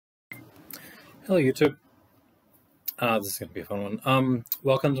Hello, YouTube. This is going to be a fun one.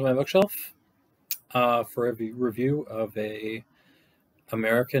 Welcome to my bookshelf for a review of a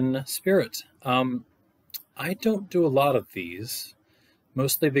American Spirit. I don't do a lot of these,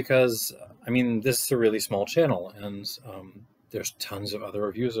 mostly because, this is a really small channel, and there's tons of other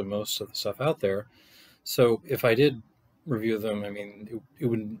reviews of most of the stuff out there. So if I did review them, it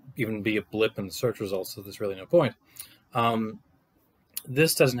wouldn't even be a blip in the search results, so there's really no point.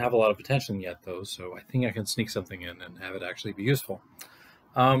 This doesn't have a lot of attention yet, though, so I think I can sneak something in and have it actually be useful.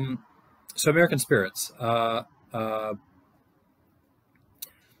 So American Spirits. What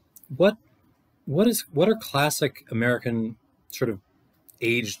are classic American sort of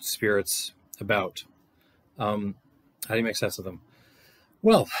aged spirits about? How do you make sense of them?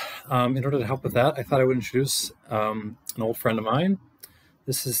 Well, in order to help with that, I thought I would introduce an old friend of mine.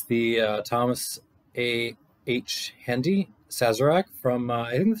 This is the Thomas A. H. Hendy Sazerac from,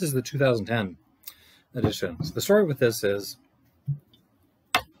 I think this is the 2010 edition. So the story with this is,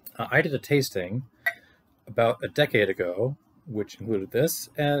 I did a tasting about a decade ago, which included this,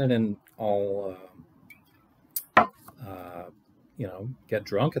 and didn't all, get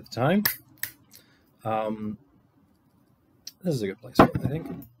drunk at the time. This is a good place for it, I think.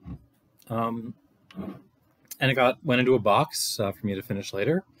 And it went into a box for me to finish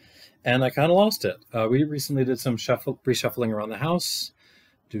later. And I kind of lost it. We recently did some reshuffling around the house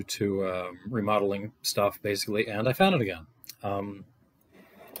due to remodeling stuff, basically, and I found it again. So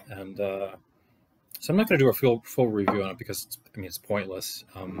I'm not going to do a full review on it because it's pointless.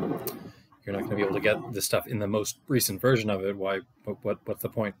 You're not going to be able to get this stuff in the most recent version of it. What's the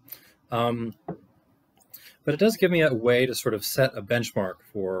point? But it does give me a way to sort of set a benchmark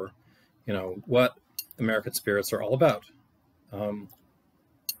for, what American spirits are all about.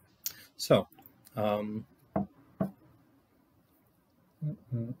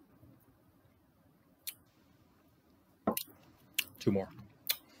 Two more.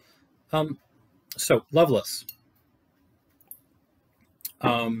 So Loveless.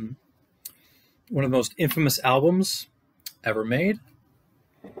 One of the most infamous albums ever made.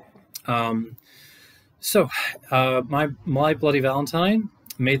 My Bloody Valentine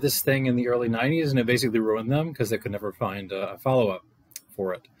made this thing in the early 90s, and it basically ruined them because they could never find a follow-up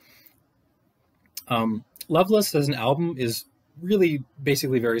for it. Loveless as an album is really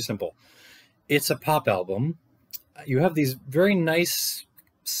basically very simple. It's a pop album. You have these very nice,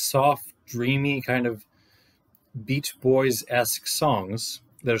 soft, dreamy kind of Beach Boys-esque songs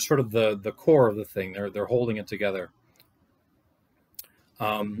that are sort of the core of the thing. They're holding it together.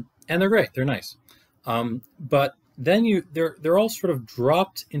 And they're great. They're nice. But then they're all sort of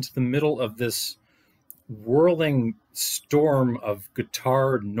dropped into the middle of this whirling storm of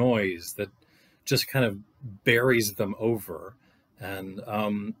guitar noise that just kind of buries them over, and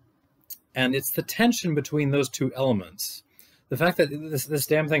it's the tension between those two elements. The fact that this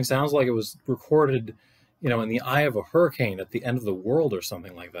damn thing sounds like it was recorded, in the eye of a hurricane at the end of the world or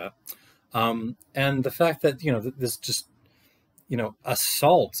something like that, and the fact that this just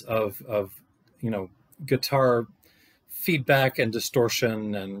assault of guitar feedback and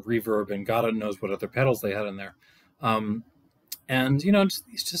distortion and reverb and God knows what other pedals they had in there. And,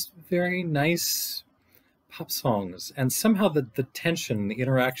 it's just very nice pop songs. And somehow the tension, the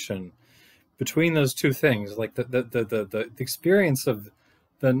interaction between those two things, like the experience of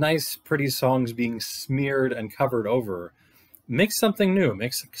the nice, pretty songs being smeared and covered over, makes something new,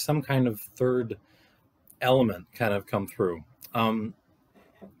 makes some kind of third element kind of come through.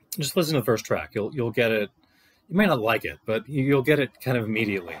 Just listen to the first track. You'll get it. You might not like it, but you'll get it kind of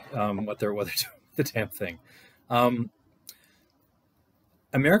immediately, what they're doing with the damn thing.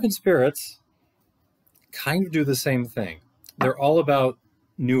 American Spirits kind of do the same thing. They're all about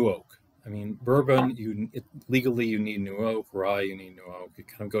new oak. Bourbon, legally you need new oak. Rye, you need new oak. You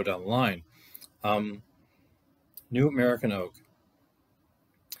kind of go down the line. New American oak.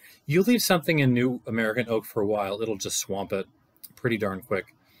 You leave something in new American oak for a while, it'll just swamp it pretty darn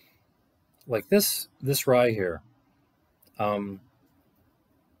quick. Like this rye here.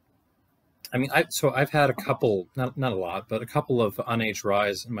 I've had a couple, not a lot, but a couple of unaged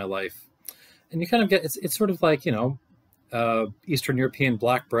ryes in my life, and you kind of get it's sort of like Eastern European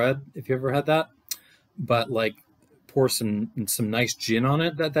black bread, if you ever had that, but like pour some nice gin on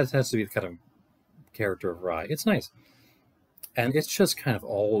it. That has to be the kind of character of rye. It's nice, and it's just kind of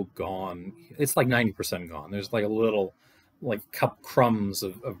all gone. It's like 90% gone. There's like a little cup crumbs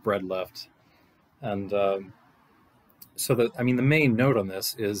of bread left, and so the main note on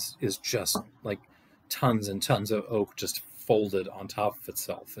this is just like tons and tons of oak just folded on top of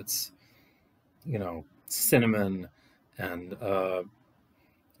itself. It's cinnamon and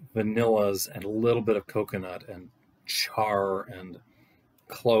vanillas and a little bit of coconut and char and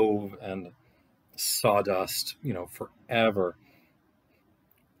clove and sawdust, forever.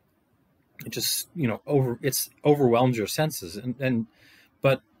 It just, it's overwhelms your senses.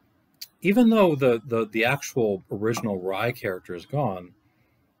 But even though the actual original rye character is gone,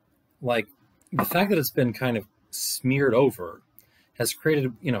 like the fact that it's been kind of smeared over has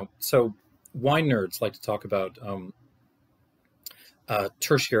created, so wine nerds like to talk about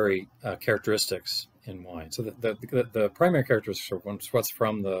tertiary characteristics in wine. So the primary characteristics are what's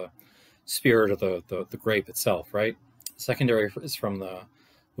from the spirit of the grape itself, right? Secondary is from the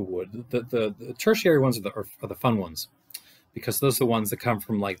wood. The tertiary ones are the fun ones, because those are the ones that come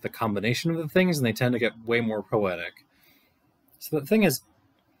from like the combination of the things, and they tend to get way more poetic. So the thing is,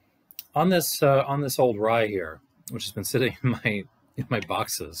 on this old rye here, which has been sitting in my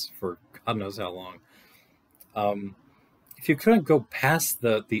boxes for God knows how long, if you couldn't go past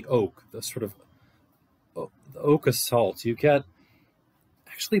the oak, the sort of the oak assault, you get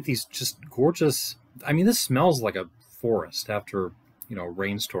actually these just gorgeous. I mean, this smells like a forest after a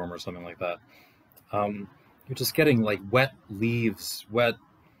rainstorm or something like that. You're just getting like wet leaves, wet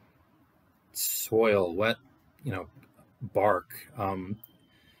soil, wet bark,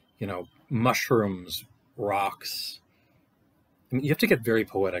 mushrooms, rocks. I mean, you have to get very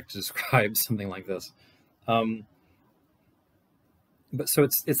poetic to describe something like this. But so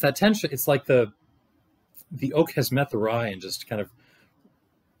it's that tension. It's like the oak has met the rye and just kind of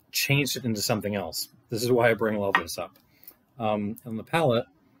changed it into something else. This is why I bring all of this up. On the palate,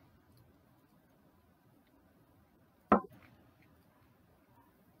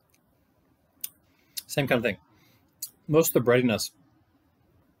 same kind of thing. Most of the breadiness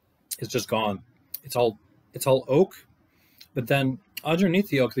is just gone. It's all oak, but then underneath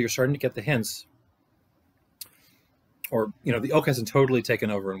the oak, you're starting to get the hints. Or the oak hasn't totally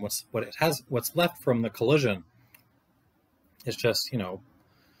taken over, and what's left from the collision is just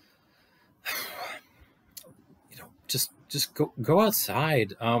just go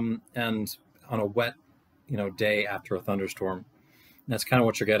outside and on a wet day after a thunderstorm. And that's kind of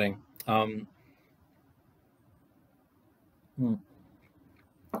what you're getting. Or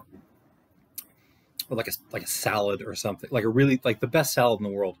like a salad or something, like the best salad in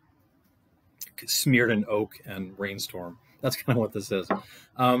the world, smeared in oak and rainstorm. That's kind of what this is.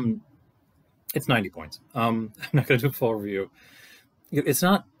 It's 90 points. I'm not going to do a full review. It's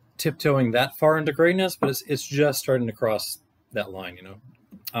not tiptoeing that far into greatness, but it's just starting to cross that line,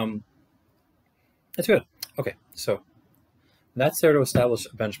 It's good. Okay, so that's there to establish a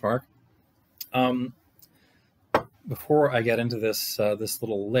benchmark. Before I get into this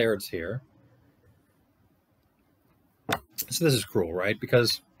little Laird's here. So this is cruel, right?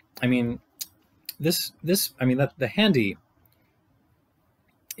 Because I mean, that the handy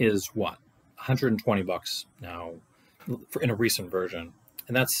is what, $120 now in a recent version,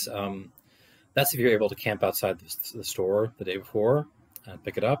 and that's if you're able to camp outside the store the day before and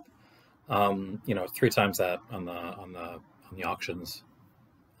pick it up. 3 times that on the auctions.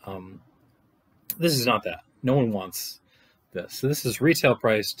 This is not that. No one wants this. So this is retail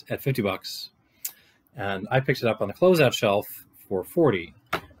priced at $50, and I picked it up on the closeout shelf for $40.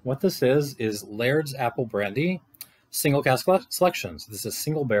 What this is Laird's Apple Brandy single cask selections. This is a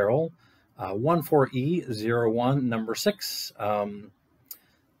single barrel, 14E01 number 6,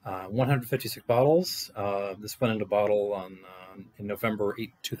 156 bottles. This went into bottle in November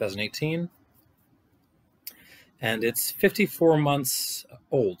 2018, and it's 54 months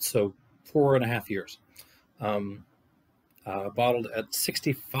old, so 4.5 years. Bottled at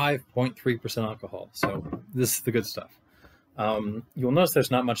 65.3% alcohol. So this is the good stuff. You'll notice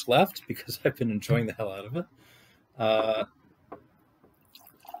there's not much left because I've been enjoying the hell out of it.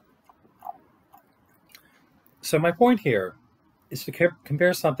 So my point here is to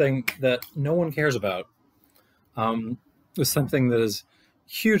compare something that no one cares about with something that is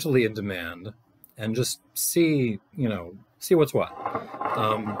hugely in demand, and just see what's what.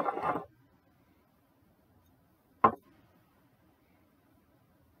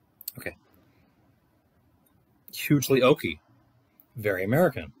 Okay. Hugely oaky, very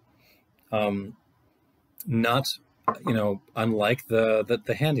American. Not, unlike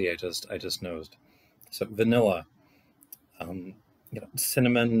the handy I just nosed. So vanilla,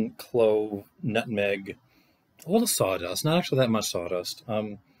 cinnamon, clove, nutmeg, a little sawdust, not actually that much sawdust,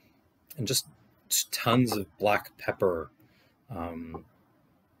 and just tons of black pepper. But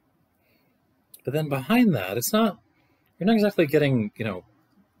then behind that, you're not exactly getting,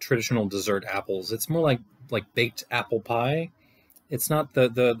 traditional dessert apples. It's more like baked apple pie. It's not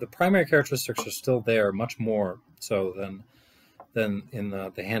the primary characteristics are still there, much more so than than in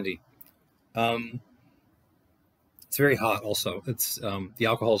the handy. It's very hot. Also, it's the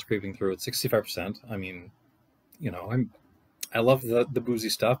alcohol is creeping through. It's 65%. I mean, you know, I love the boozy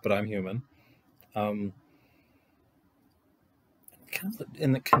stuff, but I'm human. Kind of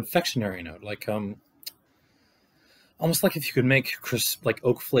in the confectionery note, like almost like if you could make like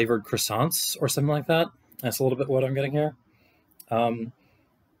oak flavored croissants or something like that. That's a little bit what I'm getting here.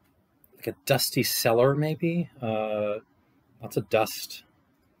 Like a dusty cellar, maybe. Lots of dust,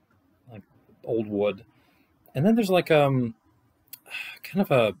 like old wood. And then there's like kind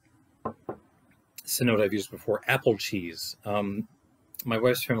of a note I've used before, apple cheese. My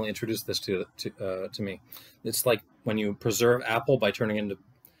wife's family introduced this to me. It's like when you preserve apple by turning into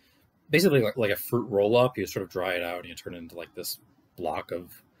basically like a fruit roll up. You sort of dry it out and you turn it into like this block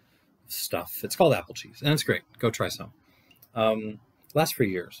of stuff. It's called apple cheese, and it's great. Go try some. Lasts for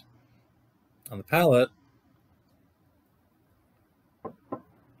years. On the palate,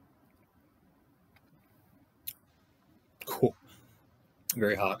 cool,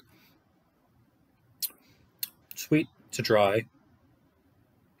 very hot, sweet to dry.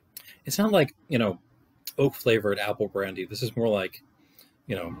 It's not like, you know, oak flavored apple brandy. This is more like,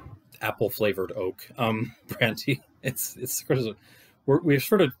 you know, apple flavored oak brandy. It's sort of, we're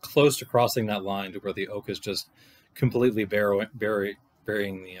sort of close to crossing that line to where the oak is just completely burying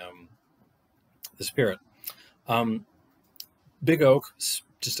the spirit. Big oak,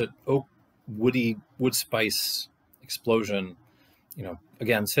 just an oak woody wood spice explosion. You know,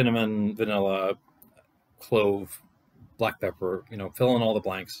 again, cinnamon, vanilla, clove, black pepper. You know, fill in all the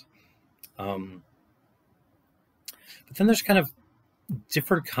blanks. But then there's kind of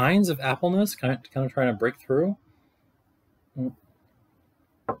different kinds of appleness, kind of trying to break through.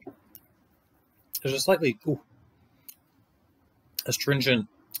 There's a slightly astringent,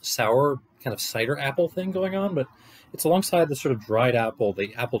 sour kind of cider apple thing going on, but it's alongside the sort of dried apple,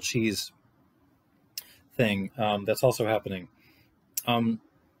 the apple cheese thing that's also happening.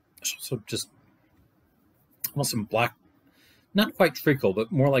 So just almost some black, not quite treacle,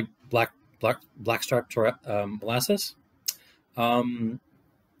 but more like blackstrap molasses.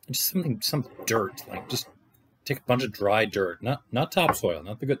 Just some dirt, like just take a bunch of dry dirt, not topsoil,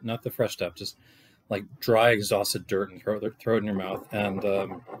 not the fresh stuff, just like dry, exhausted dirt, and throw it in your mouth and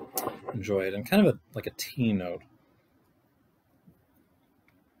enjoy it. And kind of like a tea note.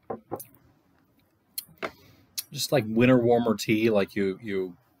 Just like winter warmer tea, like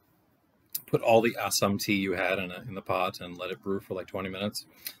you put all the Assam tea you had in the pot and let it brew for like 20 minutes.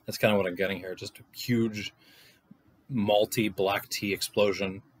 That's kind of what I'm getting here. Just a huge malty black tea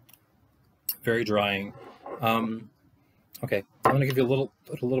explosion. Very drying. Okay, I'm gonna give you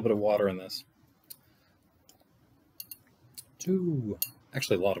put a little bit of water in this.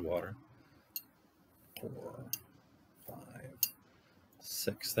 Actually a lot of water. 4, 5,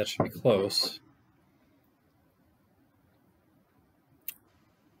 6. That should be close.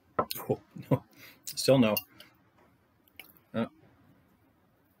 Oh, no, still no.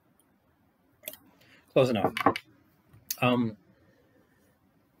 Close enough.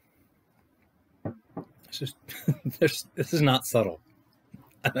 It's just this is not subtle,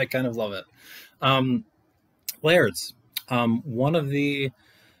 and I kind of love it. Laird's, one of the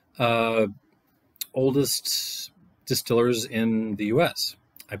oldest distillers in the U.S.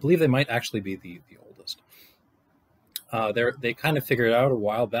 I believe they might actually be the oldest. They kind of figured out a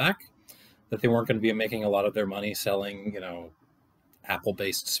while back that they weren't going to be making a lot of their money selling, you know,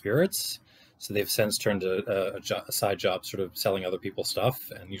 apple-based spirits. So they've since turned to a side job, sort of selling other people's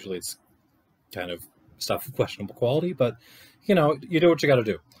stuff, and usually it's kind of stuff of questionable quality. But you know, you do what you got to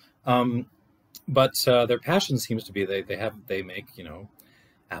do. But their passion seems to be they make, you know,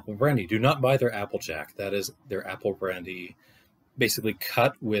 apple brandy. Do not buy their Applejack. That is their apple brandy, basically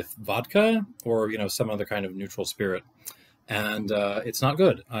cut with vodka or, you know, some other kind of neutral spirit, and it's not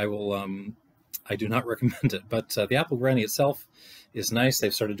good. I do not recommend it. But the apple brandy itself is nice.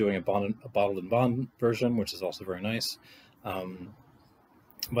 They've started doing a bottled and bond version, which is also very nice.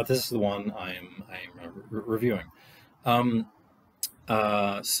 But this is the one I'm reviewing. So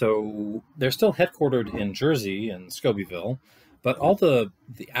they're still headquartered in Jersey in Scobeyville, but all the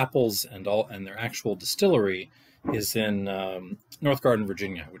apples and their actual distillery is in North Garden,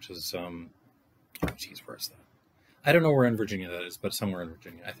 Virginia, which is where is that? I don't know where in Virginia that is, but somewhere in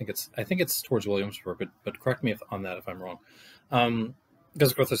Virginia. I think it's towards Williamsburg, but correct me on that if I'm wrong. Because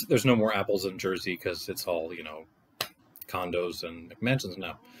of course there's no more apples in Jersey because it's all, you know, condos and mansions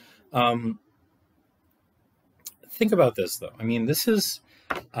now. Think about this though. I mean, this is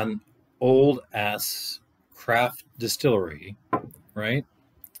an old ass craft distillery, right?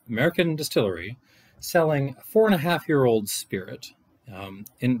 American distillery selling a 4.5-year-old spirit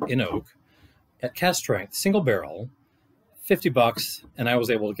in oak at cask strength, single barrel, $50, and I was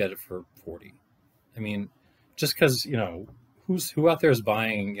able to get it for 40. I mean, just because, you know, who out there is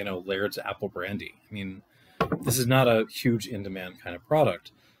buying, you know, Laird's apple brandy? I mean, this is not a huge in-demand kind of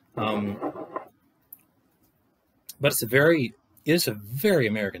product. But it's a very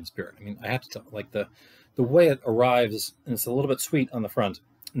American spirit. I mean, I have to tell, like the way it arrives, and it's a little bit sweet on the front,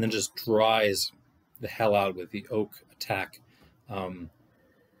 and then just dries the hell out with the oak attack.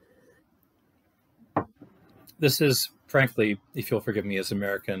 This is, frankly, if you'll forgive me, as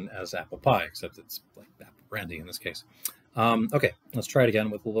American as apple pie, except it's like apple brandy in this case. Okay, let's try it again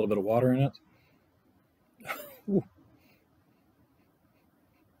with a little bit of water in it.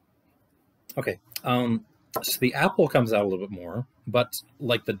 Okay, so the apple comes out a little bit more, but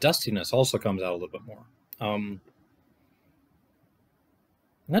like the dustiness also comes out a little bit more.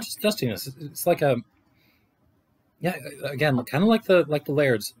 Not just dustiness; it's like a, yeah, again, kind of like the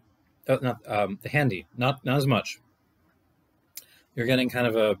Laird's, not the Handy, not as much. You're getting kind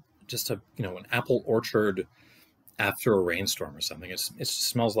of an apple orchard after a rainstorm or something. It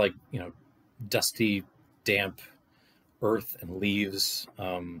smells like, you know, dusty, damp earth and leaves.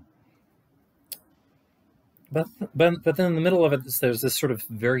 But then in the middle of it, there's this sort of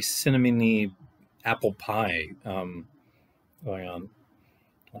very cinnamony apple pie going on.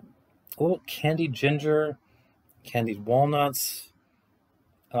 A little candied ginger, candied walnuts,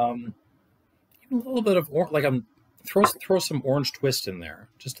 even a little bit of throw some orange twist in there.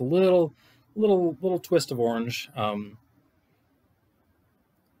 Just a little twist of orange.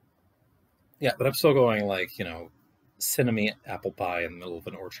 Yeah, but I'm still going like, you know, cinnamony apple pie in the middle of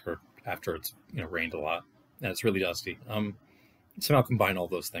an orchard after it's, you know, rained a lot and it's really dusty. Somehow combine all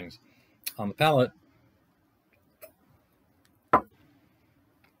those things on the palate.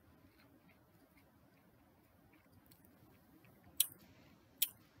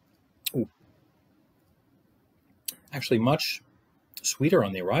 Ooh. Actually, much sweeter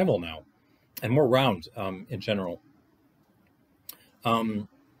on the arrival now, and more round in general. But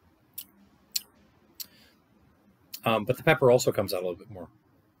the pepper also comes out a little bit more.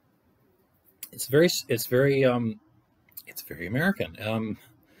 It's very American.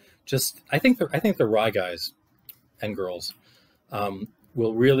 I think the rye guys and girls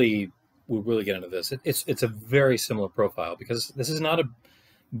will really get into this. It's a very similar profile, because this is not a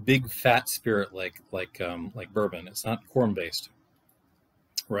big fat spirit like bourbon. It's not corn based,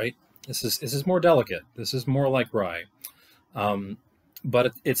 right? This is more delicate. This is more like rye,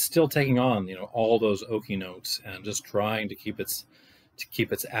 but it's still taking on, you know, all those oaky notes and just trying to keep its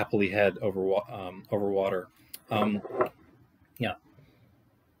appley head over water. Yeah.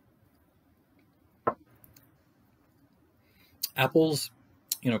 Apples,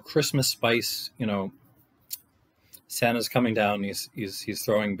 you know, Christmas spice, you know, Santa's coming down, he's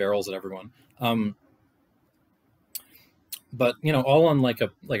throwing barrels at everyone. But, you know, all on like a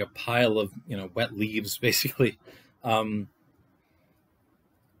pile of, you know, wet leaves, basically.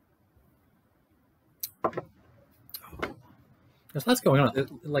 There's lots going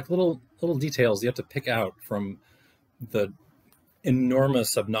on, like little details you have to pick out from the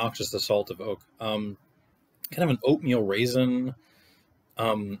enormous, obnoxious assault of oak. Kind of an oatmeal raisin,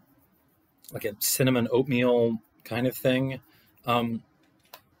 like a cinnamon oatmeal kind of thing.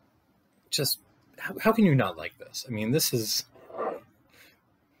 Just how can you not like this? I mean, this is.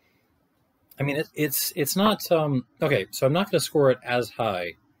 I mean, it's not okay. So I'm not going to score it as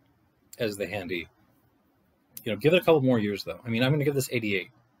high as the Handy. You know, give it a couple more years though. I mean, I'm going to give this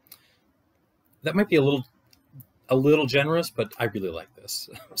 88. That might be a little generous, but I really like this.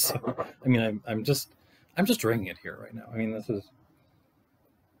 So, I mean, I'm just drinking it here right now. I mean, this is.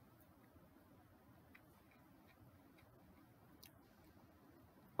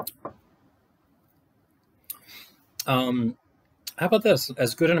 How about this?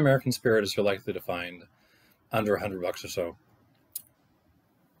 As good an American spirit as you're likely to find, under $100 or so.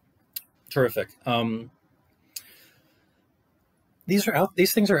 Terrific.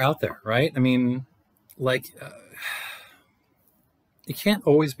 These things are out there, right? I mean, like, you can't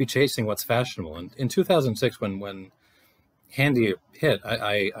always be chasing what's fashionable. And in 2006, when Handy hit,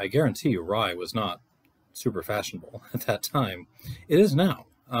 I guarantee you, rye was not super fashionable at that time. It is now.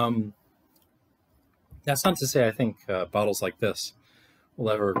 That's not to say I think bottles like this will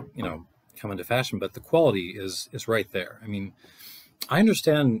ever, you know, come into fashion, but the quality is right there. I mean, I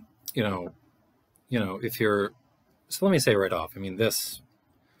understand, you know, if you're. So let me say right off, I mean, this,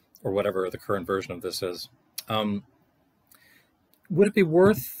 or whatever the current version of this is, would it be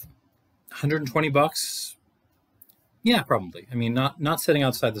worth $120 Yeah, probably. I mean, not sitting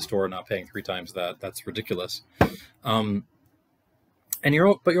outside the store, not paying 3 times that. That's ridiculous. Um, and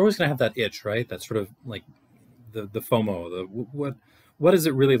but you're always going to have that itch, right? That sort of like the FOMO. What is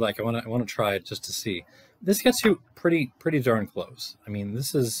it really like? I want to try it just to see. This gets you pretty darn close. I mean,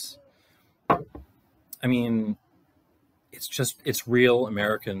 this is. I mean, it's real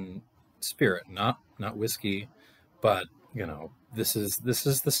American spirit, not whiskey, but this is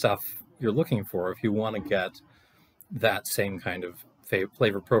the stuff you're looking for if you want to get that same kind of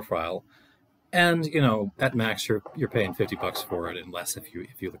flavor profile. And at max you're paying $50 for it, and less if you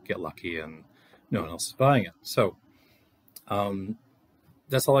get lucky and no one else is buying it. So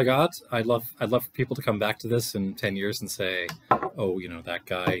that's all I got. I'd love for people to come back to this in 10 years and say, oh, that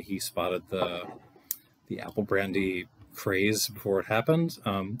guy, he spotted the apple brandy craze before it happened.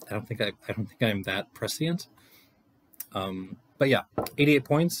 I don't think I'm that prescient. But yeah, 88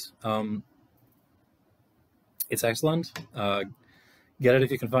 points. It's excellent. Get it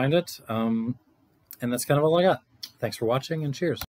if you can find it. And that's kind of all I got. Thanks for watching, and cheers.